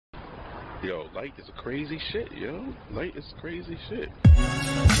Yo, light is crazy shit, yo. Light is crazy shit.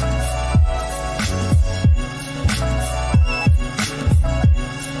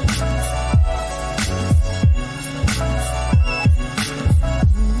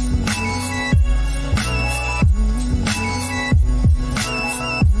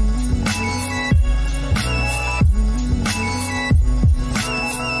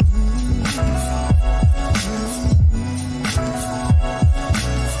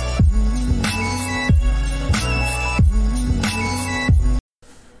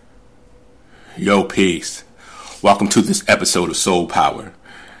 Yo, peace. Welcome to this episode of Soul Power.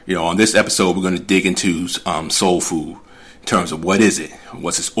 On this episode, we're going to dig into soul food in terms of what is it?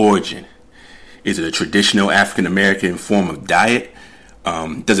 What's its origin? Is it a traditional African-American form of diet?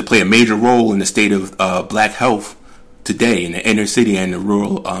 Does it play a major role in the state of black health today in the inner city and the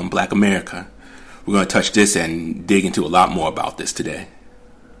rural black America? We're going to touch this and dig into a lot more about this today.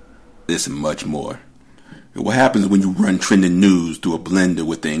 This and much more. What happens when you run trending news through a blender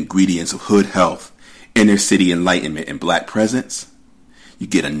with the ingredients of hood health, inner city enlightenment, and black presence? You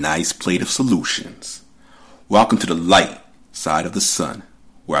get a nice plate of solutions. Welcome to the light side of the sun,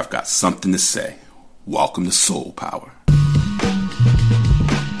 where I've got something to say. Welcome to Soul Power.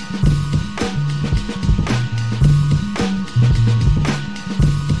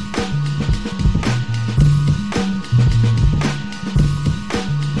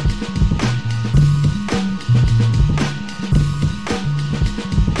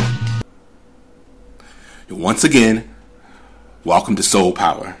 Once again, welcome to Soul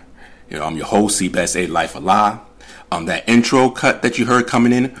Power. I'm your host, C-Best A Life Allah. That intro cut that you heard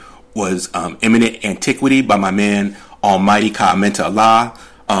coming in was Eminent Antiquity by my man Almighty Ka-Menta Allah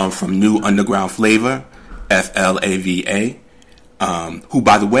from New Underground Flavor, Flava, who,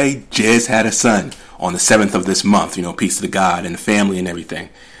 by the way, just had a son on the 7th of this month. Peace to the God and the family and everything.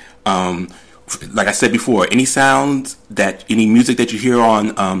 Like I said before, any music that you hear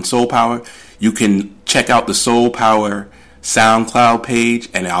on Soul Power, you can check out the Soul Power SoundCloud page,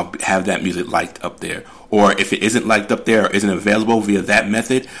 and I'll have that music liked up there. Or if it isn't liked up there or isn't available via that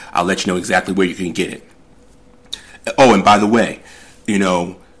method, I'll let you know exactly where you can get it. Oh, and by the way,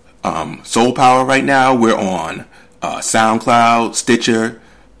 Soul Power right now, we're on SoundCloud, Stitcher,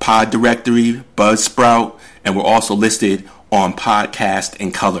 Pod Directory, Buzzsprout, and we're also listed on Podcast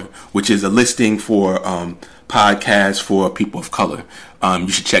in Color, which is a listing for podcasts for people of color. You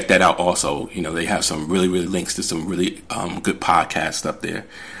should check that out also. They have some really links to some really good podcasts up there.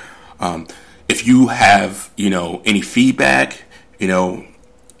 If you have, any feedback,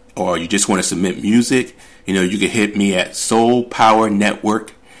 or you just want to submit music, you can hit me at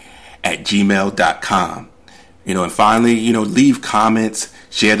soulpowernetwork@gmail.com. And finally, leave comments,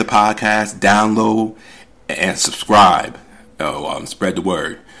 share the podcast, download, and subscribe. Spread the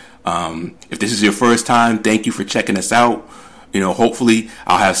word. If this is your first time, thank you for checking us out. Hopefully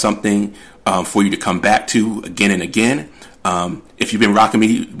I'll have something for you to come back to again and again. If you've been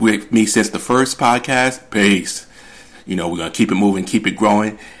rocking with me since the first podcast, peace. We're going to keep it moving, keep it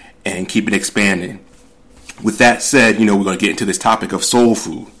growing, and keep it expanding. With that said, we're going to get into this topic of soul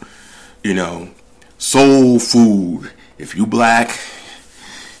food. Soul food. If you black,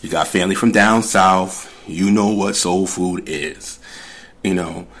 you got family from down south, you know what soul food is.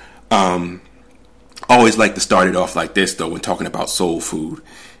 Always like to start it off like this, though, when talking about soul food,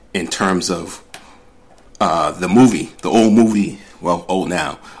 in terms of the old movie, well, old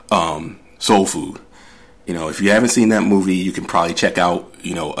now, Soul Food. If you haven't seen that movie, you can probably check out,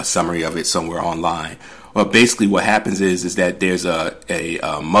 a summary of it somewhere online. Well, basically what happens is that there's a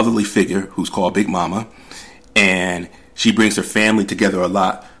motherly figure who's called Big Mama, and she brings her family together a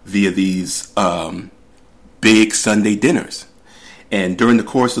lot via these big Sunday dinners. And during the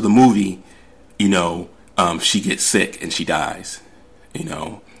course of the movie, she gets sick and she dies.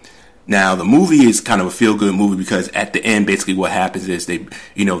 Now the movie is kind of a feel-good movie because at the end, basically what happens is the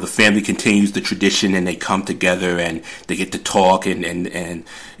family continues the tradition and they come together and they get to talk and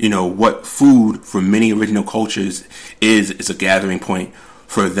what food for many original cultures is a gathering point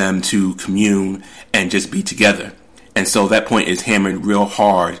for them to commune and just be together. And so that point is hammered real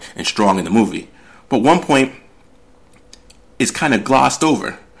hard and strong in the movie. But one point is kind of glossed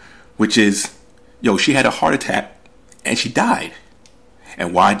over, which is, she had a heart attack and she died.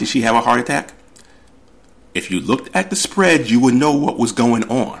 And why did she have a heart attack? If you looked at the spread, you would know what was going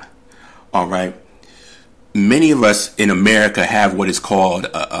on. All right. Many of us in America have what is called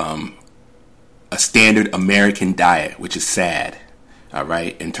a standard American diet, which is SAD. All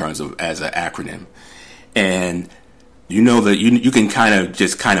right. In terms of as an acronym. And that you can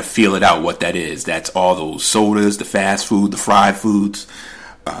kind of feel it out what that is. That's all those sodas, the fast food, the fried foods,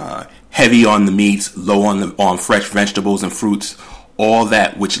 heavy on the meats, low on fresh vegetables and fruits, all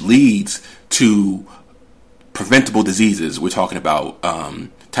that, which leads to preventable diseases. We're talking about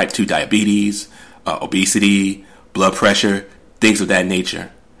type 2 diabetes, obesity, blood pressure, things of that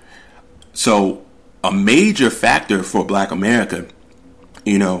nature. So a major factor for Black America,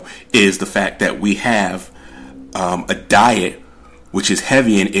 is the fact that we have a diet which is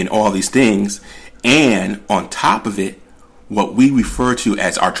heavy in all these things, and on top of it, what we refer to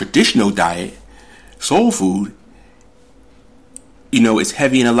as our traditional diet, soul food, is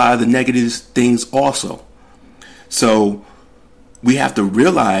heavy in a lot of the negative things also. So we have to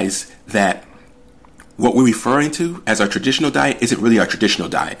realize that what we're referring to as our traditional diet isn't really our traditional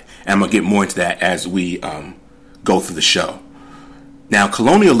diet. And I'm going to get more into that as we go through the show. Now,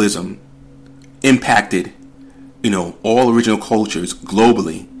 colonialism impacted, all original cultures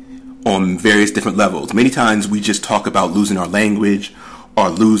globally on various different levels. Many times we just talk about losing our language or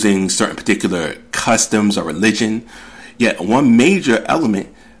losing certain particular customs or religion. Yet one major element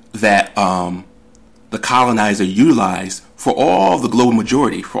that the colonizer utilized for all the global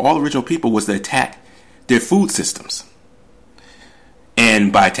majority, for all original people, was to attack their food systems.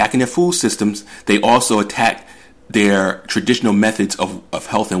 And by attacking their food systems, they also attacked their traditional methods of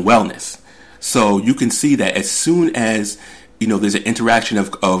health and wellness. So you can see that as soon as there's an interaction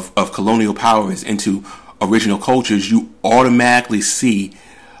of colonial powers into original cultures, you automatically see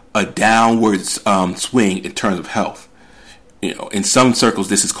a downward swing in terms of health. In some circles,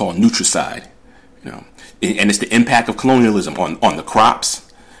 this is called nutricide. And it's the impact of colonialism on the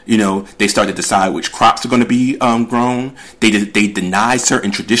crops. They start to decide which crops are going to be grown. They deny certain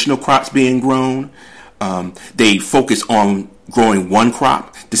traditional crops being grown. They focus on growing one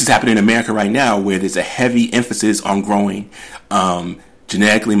crop. This is happening in America right now, where there's a heavy emphasis on growing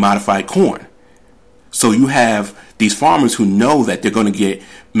genetically modified corn. So you have these farmers who know that they're going to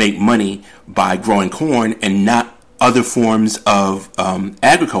make money by growing corn and not other forms of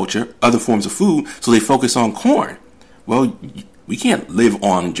agriculture, other forms of food, so they focus on corn. Well, we can't live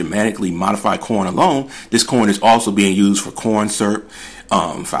on genetically modified corn alone. This corn is also being used for corn syrup,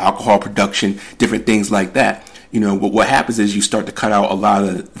 for alcohol production, different things like that. What happens is you start to cut out a lot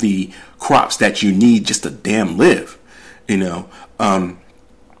of the crops that you need just to damn live.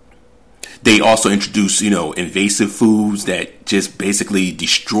 They also introduce, invasive foods that just basically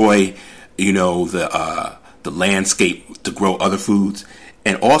destroy, the landscape to grow other foods.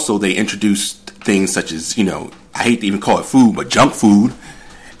 And also they introduce things such as, I hate to even call it food, but junk food,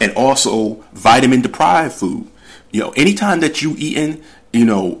 and also vitamin deprived food. Anytime that you eating,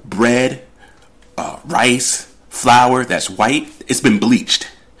 bread, rice, flour that's white, it's been bleached.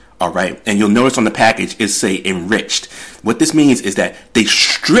 All right. And you'll notice on the package it say enriched. What this means is that they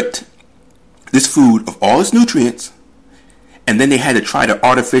stripped this food of all its nutrients, and then they had to try to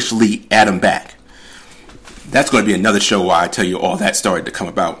artificially add them back. That's going to be another show where I tell you all that started to come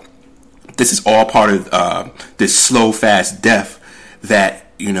about. This is all part of this slow, fast death that,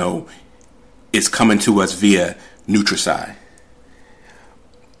 is coming to us via nutricide.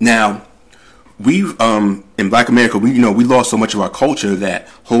 Now, we in Black America, we lost so much of our culture that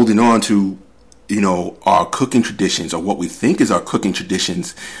holding on to, our cooking traditions, or what we think is our cooking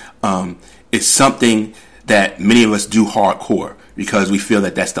traditions, is something that many of us do hardcore, because we feel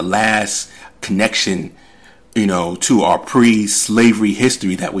that that's the last connection, to our pre-slavery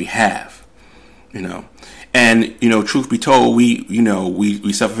history that we have, And, truth be told,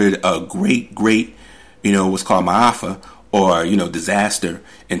 we suffered a great, what's called Ma'afa, or, disaster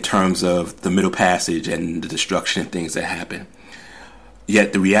in terms of the Middle Passage and the destruction and things that happen.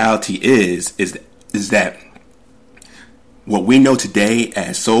 Yet the reality is that what we know today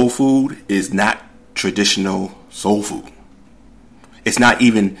as soul food is not traditional soul food. It's not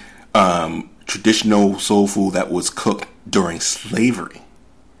even traditional soul food that was cooked during slavery.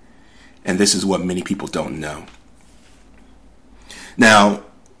 And this is what many people don't know. Now,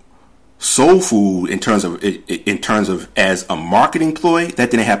 soul food, in terms of as a marketing ploy,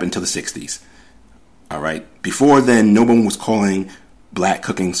 that didn't happen until the 60s. All right. Before then, no one was calling black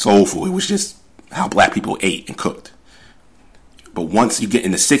cooking soul food. It was just how black people ate and cooked. But once you get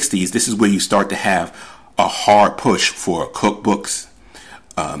in the 60s, this is where you start to have a hard push for cookbooks,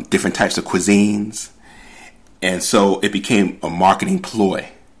 different types of cuisines. And so it became a marketing ploy.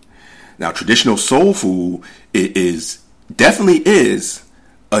 Now, traditional soul food definitely is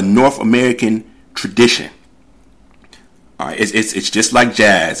a North American tradition. All right, it's just like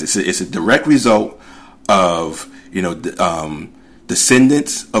jazz. It's a direct result of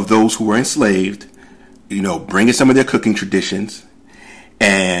descendants of those who were enslaved, bringing some of their cooking traditions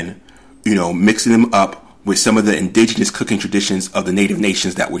and mixing them up with some of the indigenous cooking traditions of the native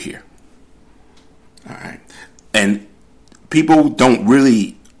nations that were here. All right. And people don't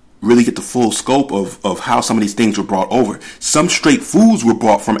really get the full scope of how some of these things were brought over. Some straight foods were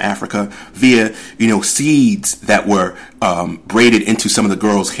brought from Africa via, seeds that were braided into some of the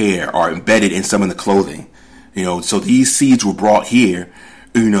girls' hair or embedded in some of the clothing. So these seeds were brought here,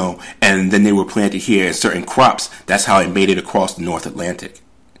 and then they were planted here as certain crops. That's how it made it across the North Atlantic,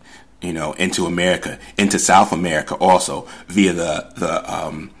 into America, into South America also via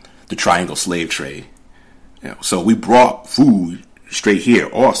the triangle slave trade. So we brought food straight here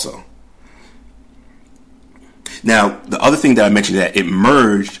also. Now, the other thing that I mentioned, that it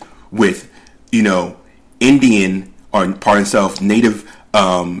merged with, Indian, or pardon self, native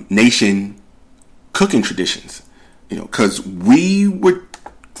nation cooking traditions. Because we were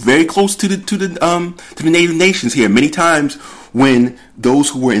very close to the native nations here. Many times when those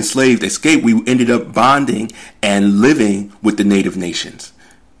who were enslaved escaped, we ended up bonding and living with the native nations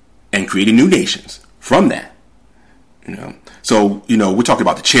and creating new nations from that. So, we're talking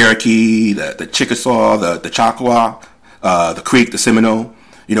about the Cherokee, the Chickasaw, the Choctaw, the Creek, the Seminole.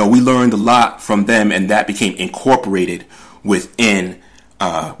 We learned a lot from them, and that became incorporated within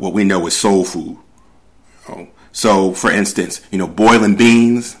what we know as soul food. So, for instance, boiling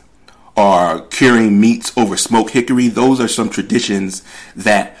beans or curing meats over smoked hickory, those are some traditions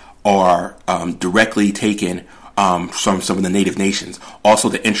that are directly taken from some of the native nations. Also,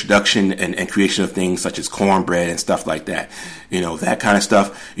 the introduction and creation of things such as cornbread and stuff like that. That kind of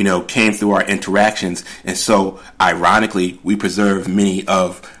stuff, came through our interactions. And so, ironically, we preserve many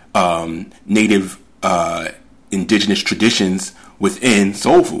of native indigenous traditions within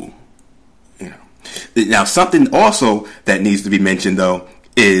soul food. Now, something also that needs to be mentioned, though,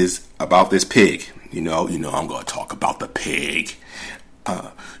 is about this pig. I'm going to talk about the pig.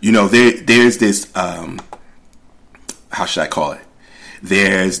 There's this... how should I call it?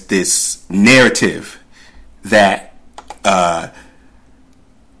 There's this narrative that that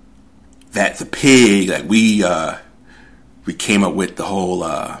the pig, like we came up with the whole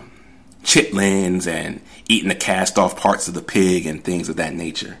chitlins and eating the cast off parts of the pig and things of that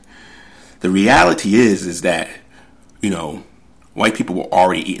nature. The reality is that white people were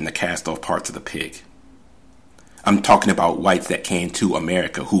already eating the cast off parts of the pig. I'm talking about whites that came to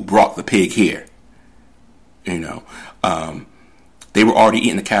America who brought the pig here. They were already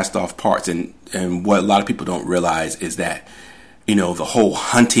eating the cast off parts, and what a lot of people don't realize is that, the whole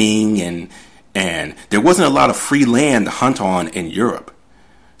hunting and there wasn't a lot of free land to hunt on in Europe.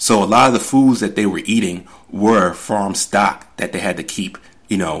 So a lot of the foods that they were eating were farm stock that they had to keep,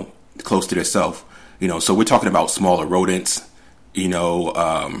 close to themselves. So we're talking about smaller rodents,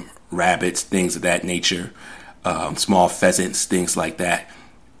 rabbits, things of that nature, small pheasants, things like that.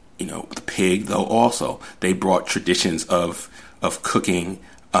 The pig, though, also, they brought traditions of cooking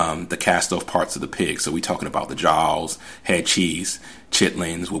the cast-off parts of the pig. So we're talking about the jaws, head cheese,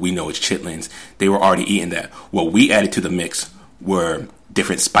 chitlins, what we know as chitlins. They were already eating that. What we added to the mix were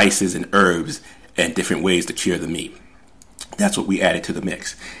different spices and herbs and different ways to cure the meat. That's what we added to the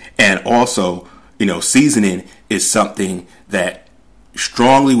mix. And also, seasoning is something that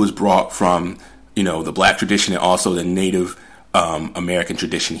strongly was brought from, the black tradition and also the native American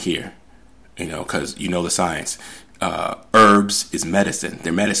tradition here, because the science. Herbs is medicine.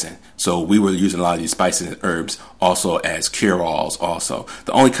 They're medicine. So we were using a lot of these spices and herbs also as cure-alls also.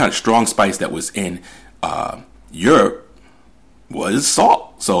 The only kind of strong spice that was in Europe was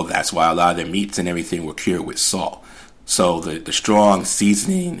salt. So that's why a lot of their meats and everything were cured with salt. So the strong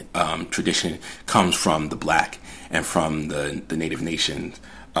seasoning tradition comes from the black and from the native nations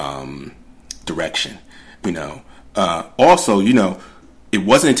direction, Also, it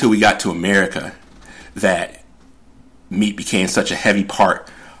wasn't until we got to America that meat became such a heavy part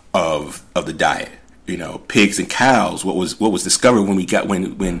of the diet. Pigs and cows. What was discovered when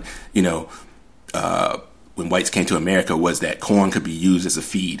whites came to America was that corn could be used as a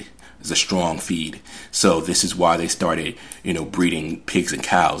feed, as a strong feed. So this is why they started, breeding pigs and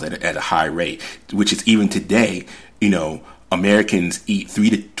cows at a high rate, which is even today, Americans eat 3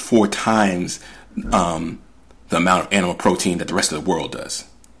 to 4 times the amount of animal protein that the rest of the world does.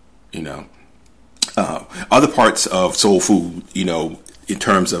 Other parts of soul food, in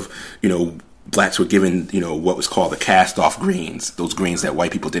terms of, blacks were given, what was called the cast-off greens, those greens that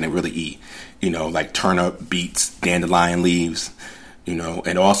white people didn't really eat, like turnip, beets, dandelion leaves,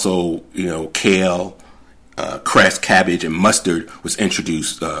 and also, kale, cress, cabbage, and mustard was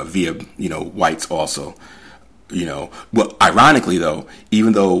introduced via, whites also. Well, ironically though,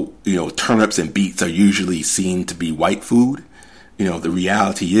 even though, turnips and beets are usually seen to be white food, the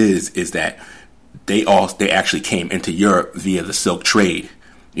reality is that they actually came into Europe via the silk trade,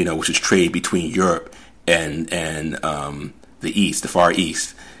 which is trade between Europe and the East, the Far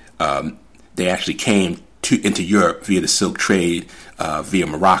East. They actually came into Europe via the Silk Trade via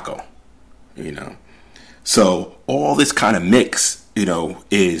Morocco. So all this kind of mix,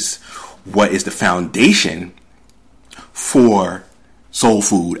 is what is the foundation for soul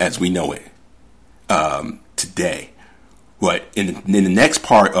food as we know it today. But in the next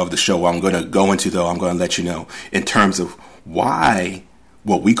part of the show, I'm going to go into, though, I'm going to let you know in terms of why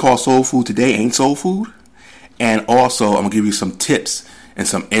what we call soul food today ain't soul food. And also, I'm going to give you some tips and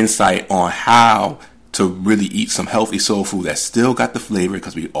some insight on how to really eat some healthy soul food that still got the flavor,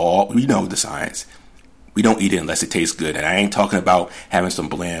 because we know the science. We don't eat it unless it tastes good. And I ain't talking about having some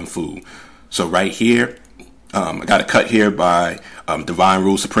bland food. So right here, I got a cut here by Divine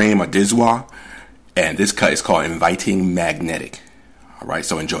Rule Supreme or Dizwa. And this cut is called Inviting Magnetic. All right,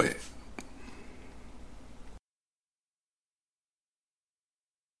 so enjoy it.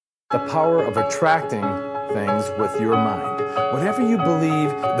 The power of attracting things with your mind. Whatever you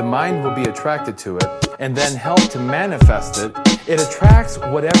believe, the mind will be attracted to it and then help to manifest it. It attracts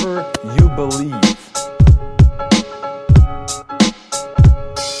whatever you believe.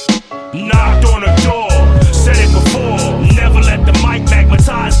 Knocked on the door, said it before. Never let the mic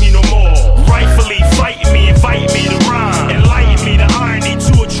magnetize me no more. Rightfully fighting me, inviting me to rhyme. Enlighten me to irony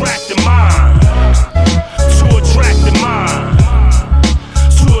to attract the mind. To attract the mind.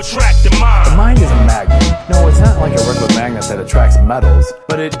 To attract the mind. The mind is a magnet. No, it's not like a regular magnet that attracts metals,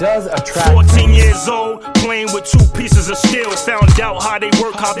 but it does attract 14 things. years old, playing with two pieces of steel. Found out how they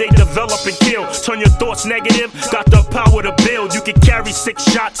work, how they develop and kill. Turn your thoughts negative, got the power to build. You can carry 6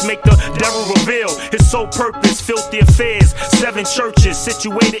 shots, make the devil reveal his sole purpose, filthy affairs. 7 churches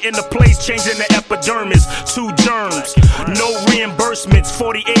situated in the place, changing the epidermis. 2 germs, no reimbursements.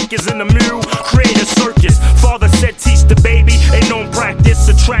 40 acres in the mule, create a circus. Father said teach the baby, ain't no practice.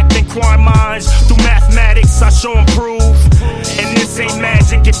 Attracting crime minds through mathematics, I show and prove. And this ain't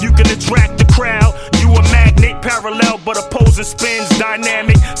magic, if you can attract the crowd. You a magnet, parallel but opposing spins,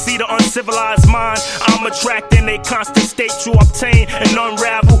 dynamic. See the uncivilized mind, I'm attracting a constant state to obtain and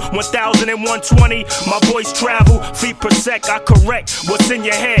unravel. 100120, my voice travel, feet per sec, I correct what's in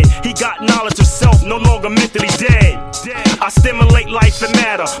your head. He got knowledge of self, no longer mentally dead. I stimulate life and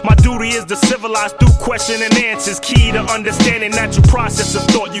matter, my duty is to civilize through question and answers. Key to understanding natural process of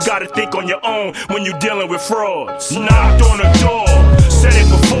thought, you gotta think on your own when you're dealing with frauds. Knocked on the door, said it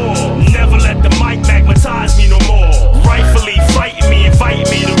before. Never let the mic magnetize me no more. Rightfully fighting me, inviting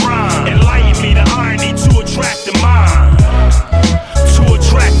me to rhyme. Enlighten me to irony to attract the mind. To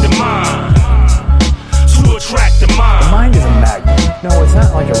attract the mind. To attract the mind. The mind is a magnet. No, it's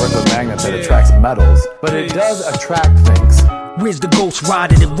not like a regular magnet that attracts metals, but it does attract things. Where's the ghost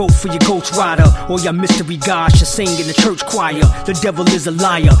rider that wrote for your ghost rider? Or your mystery gods should sing in the church choir. The devil is a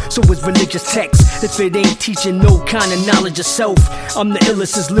liar, so is religious text. If it ain't teaching no kind of knowledge of self, I'm the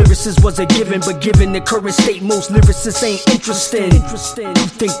illest as lyricist was a given, but given the current state, most lyricists ain't interested. You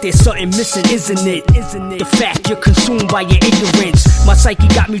think there's something missing, isn't it? The fact you're consumed by your ignorance. My psyche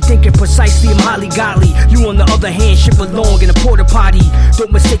got me thinking precisely, I'm highly godly. You on the other hand, ship along in a porta potty.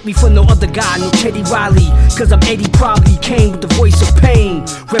 Don't mistake me for no other guy, no Teddy Riley. Cause I'm Eddie probably came with the voice of pain,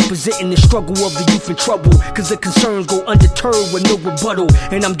 representing the struggle of the youth in trouble. Cause the concerns go undeterred with no rebuttal,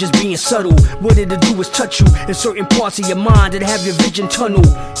 and I'm just being subtle. What it'll do is touch you in certain parts of your mind that have your vision tunnel.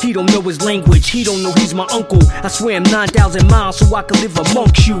 He don't know his language, he don't know he's my uncle. I swear I'm 9,000 miles so I can live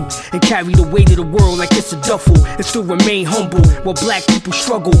amongst you and carry the weight of the world like it's a duffel and still remain humble while black people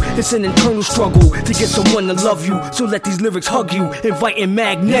struggle. It's an internal struggle to get someone to love you, so let these lyrics hug you, inviting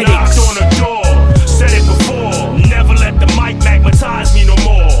magnetics. Knocked on the door, said it before. Never let the mic magnetize me no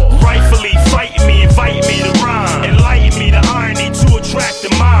more. Rightfully fighting me, inviting me to rhyme. Enlighten me to irony to attract the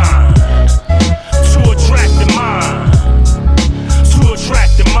mind. To attract the mind. To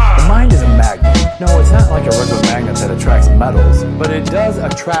attract the mind. The mind is a magnet. No, it's not like a regular magnet that attracts metals, but it does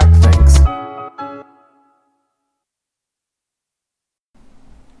attract things.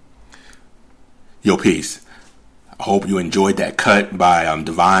 Yo, peace. I hope you enjoyed that cut by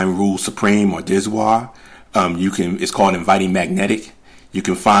Divine Rule Supreme or Dizwa. It's called Inviting Magnetic. You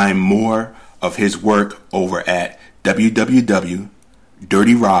can find more of his work over at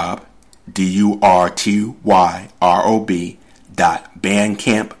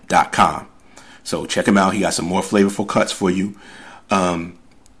www.dirtyrob.bandcamp.com. So check him out. He got some more flavorful cuts for you, and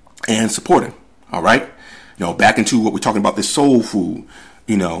support him. All right. Back into what we're talking about, this soul food.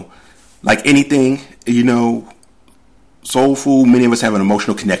 Like anything, soul food, many of us have an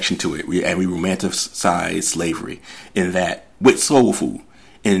emotional connection to it. We romanticize slavery with soul food,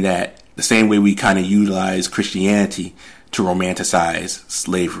 in that the same way we kind of utilize Christianity to romanticize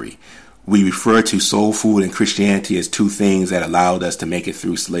slavery. We refer to soul food and Christianity as two things that allowed us to make it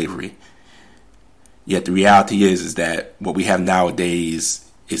through slavery. Yet the reality is that what we have nowadays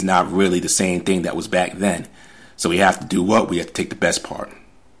is not really the same thing that was back then. So we have to do what? We have to take the best part.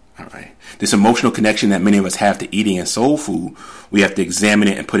 All right. This emotional connection that many of us have to eating and soul food, we have to examine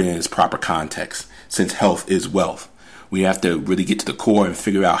it and put it in its proper context, since health is wealth. We have to really get to the core and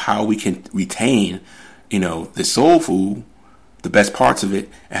figure out how we can retain, the soul food, the best parts of it,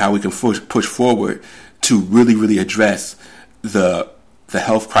 and how we can push forward to really, really address the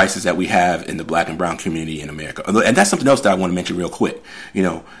health crisis that we have in the Black and brown community in America. And that's something else that I want to mention real quick.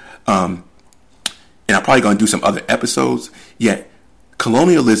 And I'm probably going to do some other episodes. Yet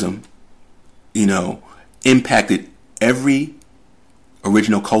colonialism, impacted every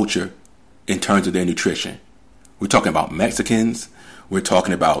original culture in terms of their nutrition. We're talking about Mexicans. We're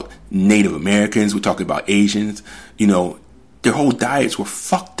talking about Native Americans. We're talking about Asians. Their whole diets were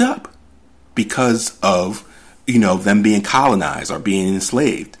fucked up because of, them being colonized or being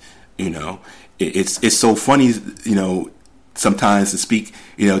enslaved. It's so funny, sometimes to speak,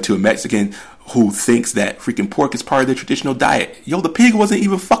 to a Mexican who thinks that freaking pork is part of their traditional diet. Yo, the pig wasn't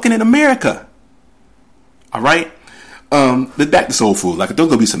even fucking in America. All right. But back to soul food. Like, there's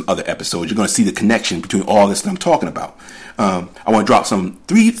going to be some other episodes. You're going to see the connection between all this that I'm talking about. I want to drop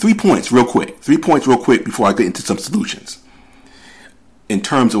three points real quick. 3 points real quick before I get into some solutions. In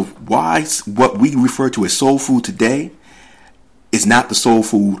terms of why what we refer to as soul food today is not the soul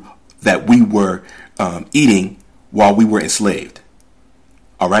food that we were eating while we were enslaved.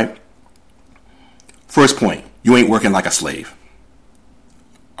 All right. First point, you ain't working like a slave.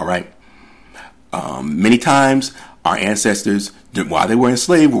 All right. Many times our ancestors, while they were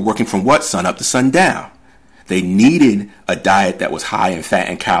enslaved, were working from what? Sun up to sundown. They needed a diet that was high in fat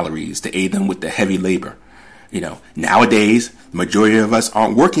and calories to aid them with the heavy labor. Nowadays, the majority of us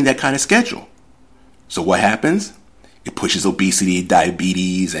aren't working that kind of schedule. So what happens? It pushes obesity,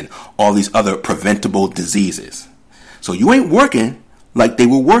 diabetes, and all these other preventable diseases. So you ain't working like they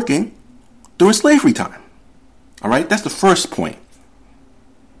were working during slavery time. All right, that's the first point.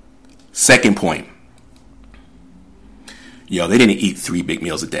 Second point. They didn't eat 3 big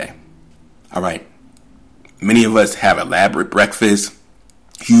meals a day. All right. Many of us have elaborate breakfast,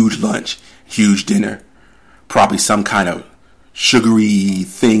 huge lunch, huge dinner, probably some kind of sugary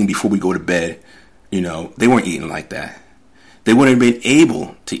thing before we go to bed. They weren't eating like that. They wouldn't have been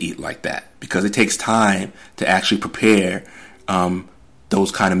able to eat like that because it takes time to actually prepare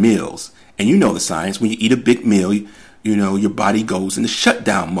those kind of meals. And the science, when you eat a big meal, your body goes into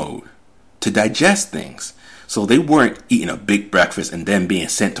shutdown mode to digest things. So they weren't eating a big breakfast and then being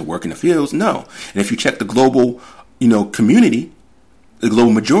sent to work in the fields. No. And if you check the global, community, the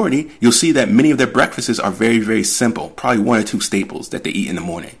global majority, you'll see that many of their breakfasts are very, very simple. Probably 1 or 2 staples that they eat in the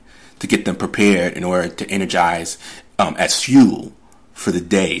morning to get them prepared in order to energize as fuel for the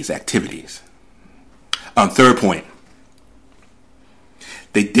day's activities. Third point.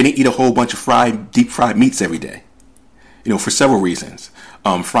 They didn't eat a whole bunch of deep fried meats every day. For several reasons.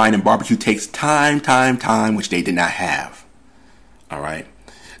 Frying and barbecue takes time, which they did not have. All right.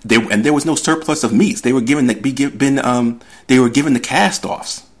 There was no surplus of meats. They were given the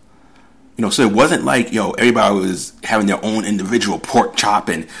cast-offs. So it wasn't like, everybody was having their own individual pork chop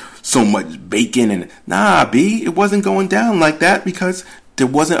and so much bacon and it wasn't going down like that because there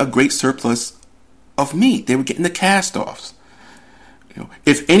wasn't a great surplus of meat. They were getting the cast-offs.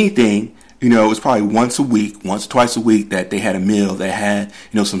 If anything, it was probably once or twice a week that they had a meal that had,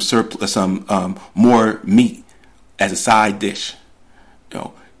 some surplus, some more meat as a side dish.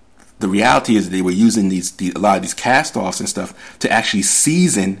 The reality is they were using a lot of these cast-offs and stuff to actually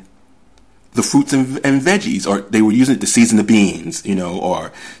season the fruits and veggies, or they were using it to season the beans,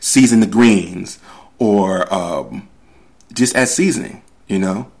 or season the greens, or just as seasoning.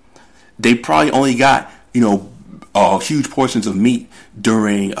 They probably only got, huge portions of meat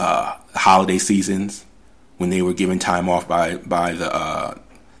during holiday seasons when they were given time off by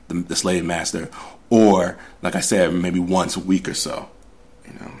the slave master, or like I said, maybe once a week or so.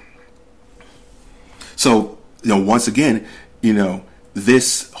 So once again,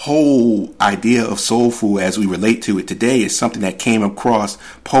 this whole idea of soul food as we relate to it today is something that came across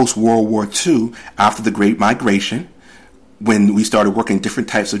post World War II after the Great Migration, when we started working different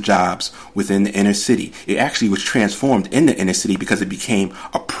types of jobs within the inner city. It actually was transformed in the inner city because it became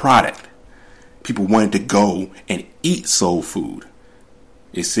a product. People wanted to go and eat soul food.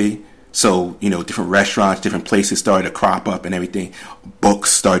 You see? So, different restaurants, different places started to crop up and everything.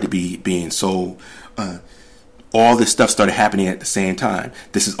 Books started to being sold. all this stuff started happening at the same time.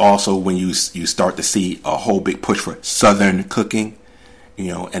 This is also when you start to see a whole big push for Southern cooking,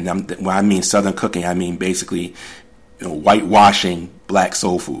 and when I mean Southern cooking, I mean basically, whitewashing black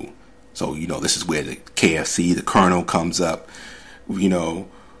soul food. So, this is where the KFC, the Colonel comes up, when your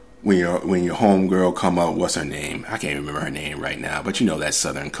homegirl come up, what's her name? I can't remember her name right now, but that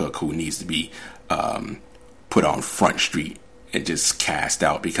Southern cook who needs to be put on Front Street and just cast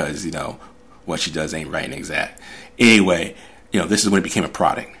out because, what she does ain't right and exact. Anyway, this is when it became a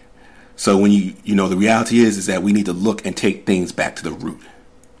product. So when the reality is that we need to look and take things back to the root.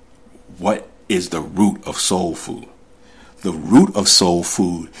 What is the root of soul food? The root of soul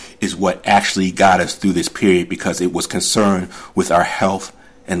food is what actually got us through this period because it was concerned with our health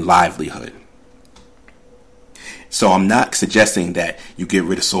and livelihood. So I'm not suggesting that you get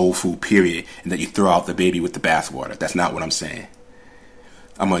rid of soul food, period, and that you throw out the baby with the bathwater. That's not what I'm saying.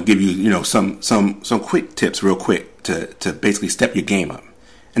 I'm going to give you, some quick tips real quick to basically step your game up.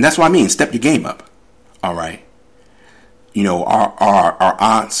 And that's what I mean, step your game up. All right. Our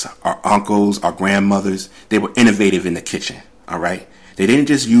aunts, our uncles, our grandmothers, they were innovative in the kitchen. All right. They didn't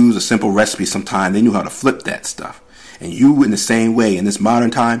just use a simple recipe. Sometimes they knew how to flip that stuff. And you, in the same way, in this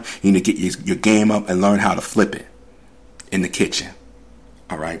modern time, you need to get your game up and learn how to flip it in the kitchen.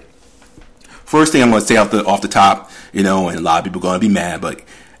 All right. First thing I'm going to say off the top, and a lot of people are going to be mad,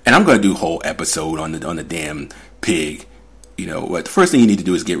 and I'm going to do a whole episode on the damn pig. What the first thing you need to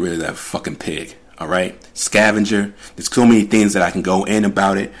do is get rid of that fucking pig. All right. Scavenger. There's so many things that I can go in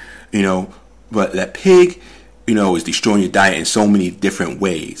about it, but that pig, is destroying your diet in so many different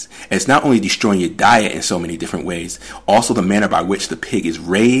ways. And it's not only destroying your diet in so many different ways, also the manner by which the pig is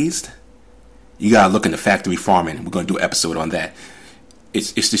raised. You got to look into factory farming. We're going to do an episode on that.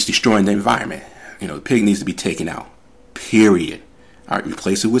 It's just destroying the environment. The pig needs to be taken out. Period. All right,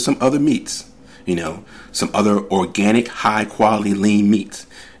 replace it with some other meats. Some other organic, high quality, lean meats.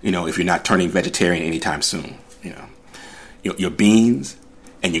 If you're not turning vegetarian anytime soon. Your beans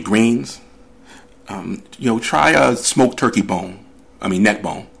and your greens. Try a smoked turkey neck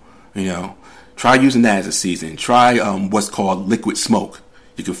bone. Try using that as a season. Try what's called liquid smoke.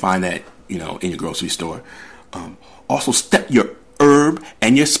 You can find that, in your grocery store. Also, step your herb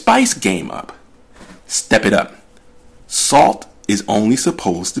and your spice game up. Step it up. Salt is only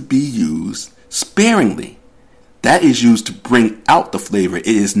supposed to be used sparingly. That is used to bring out the flavor. It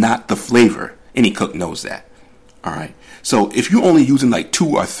is not the flavor. Any cook knows that. All right. So if you're only using like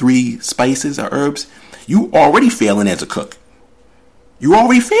 2 or 3 spices or herbs, you already failing as a cook. You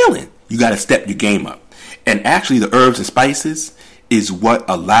already failing. You got to step your game up. And actually the herbs and spices is what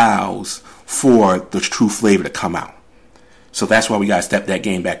allows for the true flavor to come out. So that's why we got to step that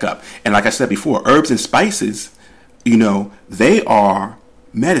game back up. And like I said before, herbs and spices, they are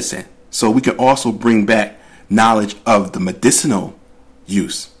medicine. So we can also bring back knowledge of the medicinal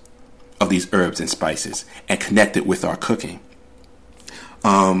use of these herbs and spices and connect it with our cooking.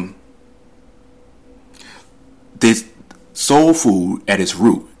 This soul food at its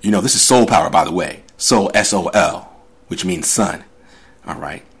root, this is soul power, by the way. Soul, S-O-L, which means sun. All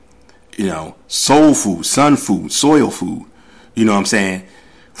right. Soul food, sun food, soil food. What I'm saying?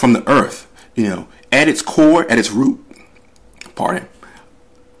 From the earth, at its core, at its root,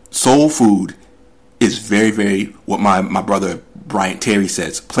 soul food is very, very, what my brother Brian Terry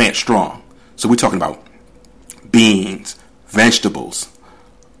says, plant strong. So we're talking about beans, vegetables,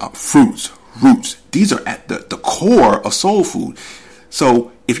 fruits, roots. These are at the core of soul food.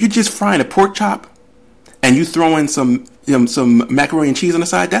 So if you're just frying a pork chop and you throw in some macaroni and cheese on the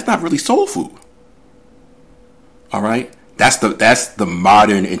side, that's not really soul food. All right? That's the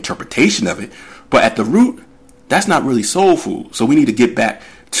modern interpretation of it. But at the root, that's not really soul food. So we need to get back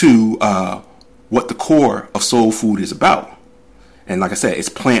to what the core of soul food is about. And like I said, it's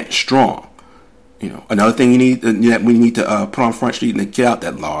plant strong. Another thing we need to put on Front Street and get out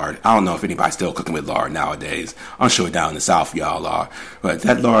that lard. I don't know if anybody's still cooking with lard nowadays. I'm sure down in the South y'all are. But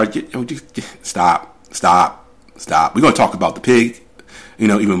that lard, stop. We're going to talk about the pig,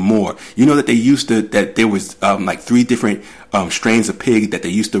 even more. That they used to, that there was like 3 different strains of pig that they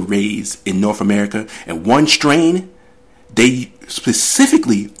used to raise in North America. And one strain, they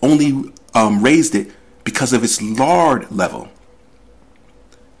specifically only raised it because of its lard level.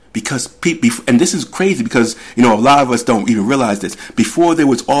 Because and this is crazy because, a lot of us don't even realize this. Before there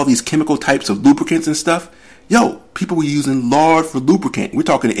was all these chemical types of lubricants and stuff, people were using lard for lubricant. We're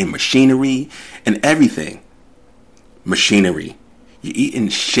talking in machinery and everything. Machinery. You're eating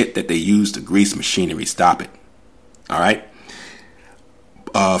shit that they use to grease machinery. Stop it. All right?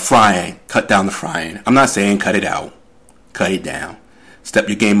 Frying. Cut down the frying. I'm not saying cut it out. Cut it down. Step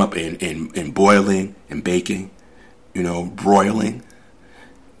your game up in boiling and baking. broiling.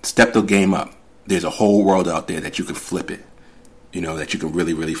 Step the game up. There's a whole world out there that you can flip it. That you can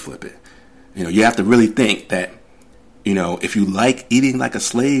really, really flip it. You have to really think that, if you like eating like a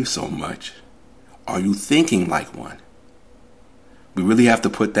slave so much, are you thinking like one? We really have to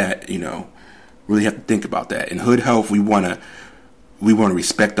put that, really have to think about that. In Hood Health, we want to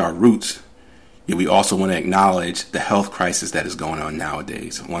respect our roots. Yet we also want to acknowledge the health crisis that is going on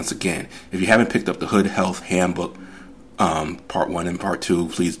nowadays. Once again, if you haven't picked up the Hood Health Handbook, Part 1 and Part 2,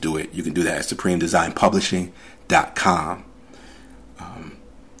 please do it. You can do that at SupremeDesignPublishing.com.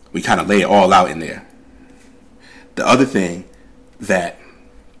 We kind of lay it all out in there. The other thing that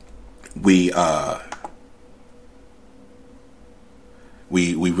we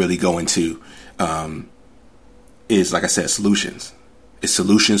really go into is, like I said, solutions. It's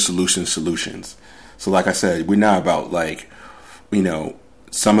solutions. So like I said, we're not about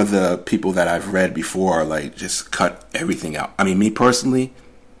some of the people that I've read before are like, just cut everything out. I mean, me personally,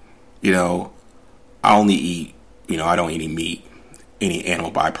 I only eat, I don't eat any meat, any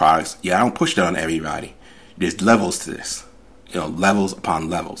animal byproducts. Yeah, I don't push that on everybody. There's levels to this, levels upon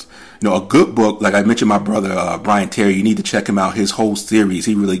levels. A good book, like I mentioned, my brother, Brian Terry, you need to check him out. His whole series,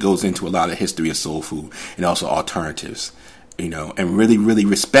 he really goes into a lot of history of soul food and also alternatives. And really, really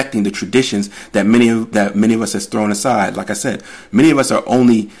respecting the traditions that many of us has thrown aside. Like I said, many of us are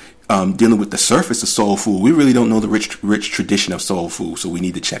only dealing with the surface of soul food. We really don't know the rich tradition of soul food, so we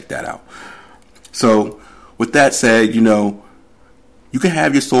need to check that out. So, with that said, you can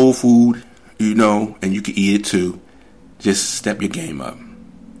have your soul food, and you can eat it too. Just step your game up.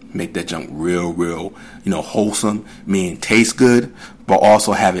 Make that junk real, wholesome, meaning taste good, but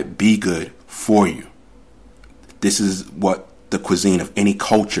also have it be good for you. This is what the cuisine of any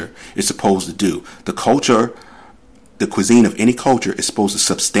culture is supposed to do. The cuisine of any culture is supposed to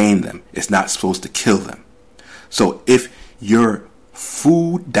sustain them. It's not supposed to kill them. So if your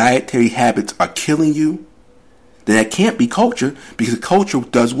food dietary habits are killing you, then that can't be culture, because culture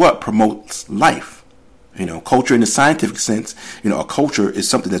does what? Promotes life. Culture in the scientific sense, a culture is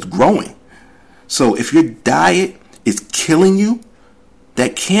something that's growing. So if your diet is killing you,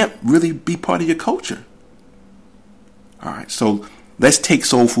 that can't really be part of your culture. All right, so let's take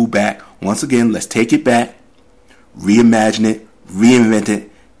soul food back. Once again, let's take it back, reimagine it, reinvent it,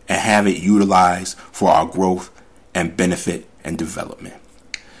 and have it utilized for our growth and benefit and development.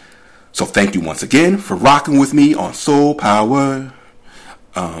 So thank you once again for rocking with me on Soul Power.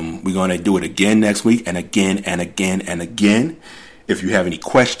 We're going to do it again next week, and again and again and again. If you have any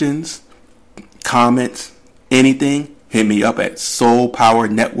questions, comments, anything, hit me up at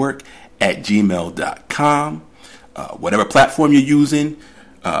soulpowernetwork@gmail.com. Whatever platform you're using,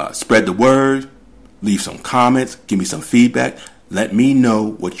 spread the word, leave some comments, give me some feedback. Let me know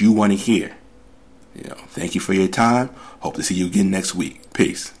what you want to hear. Thank you for your time. Hope to see you again next week.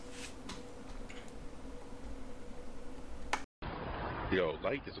 Peace. Yo,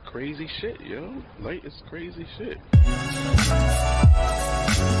 light is crazy shit, yo. Light is crazy shit.